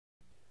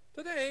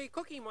Today,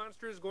 Cookie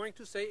Monster is going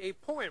to say a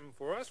poem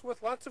for us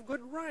with lots of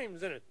good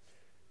rhymes in it.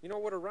 You know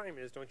what a rhyme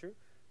is, don't you?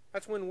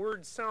 That's when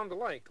words sound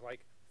alike,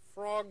 like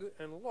frog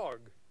and log.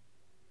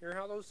 Hear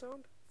how those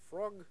sound?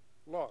 Frog,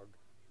 log.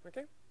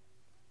 Okay?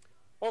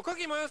 Oh,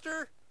 Cookie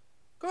Monster!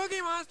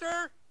 Cookie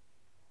Monster!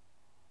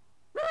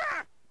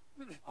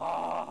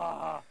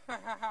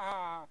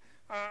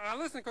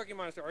 Listen, Cookie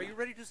Monster, are you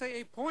ready to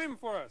say a poem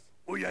for us?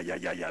 Oh, yeah,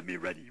 me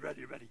ready.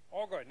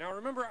 All good. Now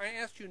remember, I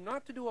asked you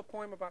not to do a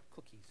poem about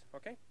cookies,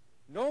 okay?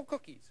 No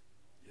cookies.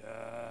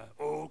 Yeah,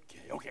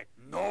 okay.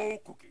 No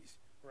cookies.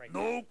 Right.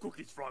 No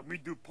cookies, Frog. We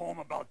do poem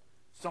about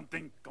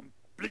something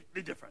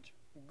completely different.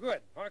 Good.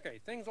 Okay,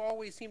 things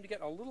always seem to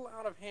get a little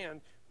out of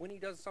hand when he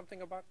does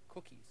something about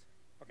cookies.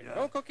 Okay, Yeah.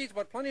 no cookies,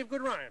 but plenty of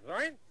good rhymes, all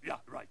right? Yeah,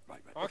 right.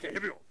 Okay, Here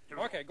we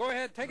go. Okay, go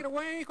ahead, take it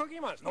away, Cookie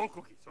Monster. No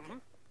cookies. Okay.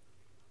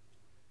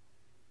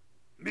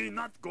 Me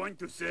not going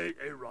to say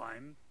a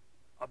rhyme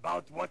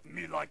about what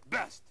me like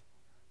best.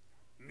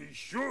 Me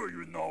sure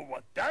you know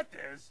what that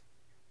is.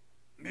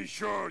 Me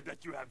sure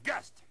that you have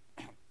guessed.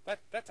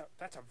 That's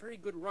a very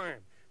good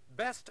rhyme.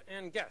 Best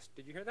and guest.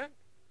 Did you hear that?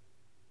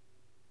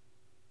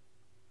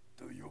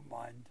 Do you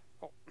mind?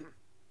 Oh,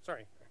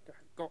 sorry.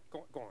 Go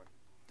on.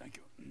 Thank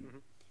you.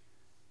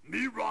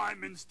 Me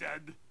rhyme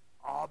instead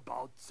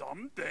about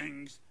some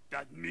things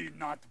that me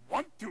not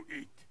want to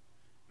eat.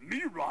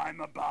 Me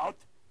rhyme about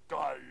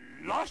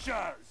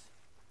galoshes.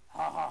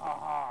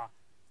 Ha.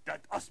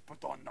 That us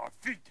put on our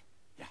feet.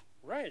 Yeah.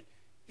 Right.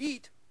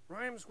 Eat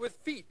rhymes with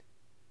feet.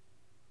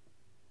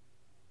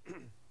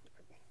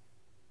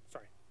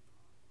 Sorry.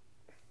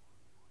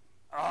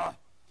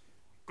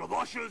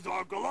 Galoshes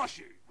are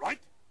galoshy,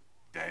 right?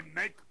 They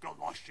make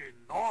galoshy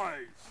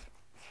noise.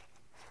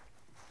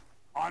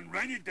 On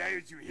rainy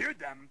days you hear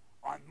them,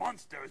 on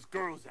monsters,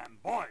 girls,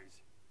 and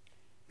boys.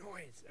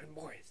 Noise and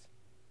boys.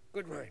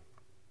 Good rhyme.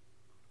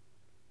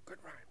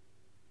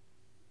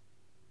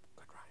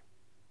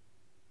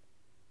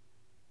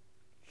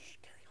 Shh,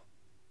 carry on.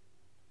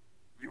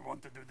 You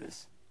want to do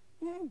this?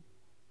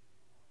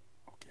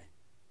 Okay.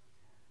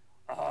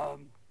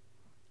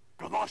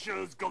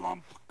 Galoshes,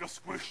 galump,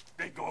 gasquish,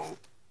 they go,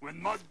 when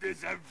mud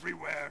is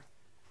everywhere.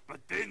 But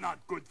they not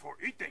good for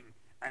eating,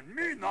 and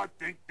me not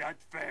think that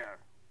fair.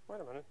 Wait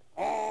a minute.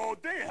 Oh,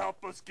 they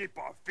help us keep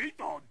our feet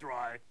all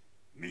dry.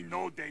 Me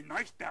know they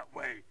nice that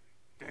way.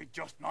 They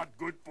just not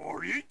good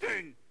for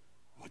eating.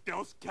 What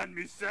else can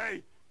me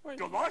say? Wait.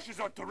 Galoshes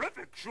are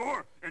terrific,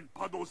 sure, in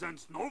puddles and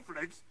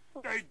snowflakes.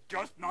 They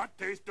just not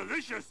taste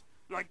delicious,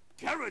 like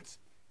carrots,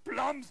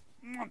 plums,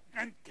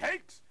 and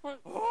cakes.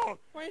 What? Oh,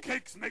 Wait.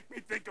 Cakes make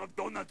me think of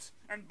donuts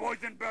and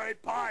boysenberry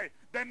pie.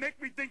 They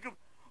make me think of...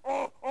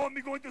 Oh,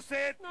 me going to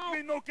say it? No.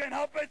 Me no can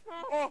help it.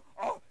 No.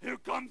 Oh, here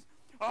comes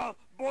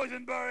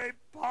boysenberry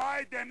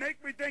pie. They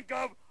make me think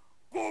of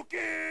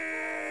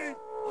cookies.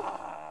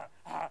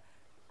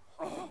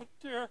 Oh,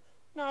 dear.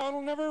 Now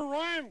it'll never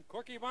rhyme,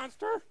 Cookie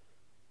Monster.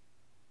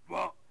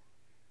 Well,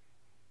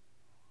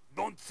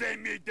 don't say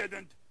me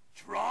didn't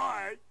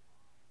try.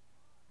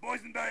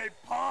 Boysenberry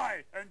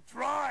pie and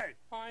try.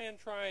 Pie and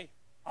try.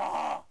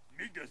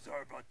 Me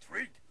deserve a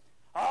treat.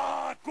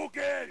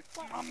 Cookie!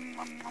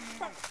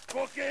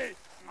 Cookie!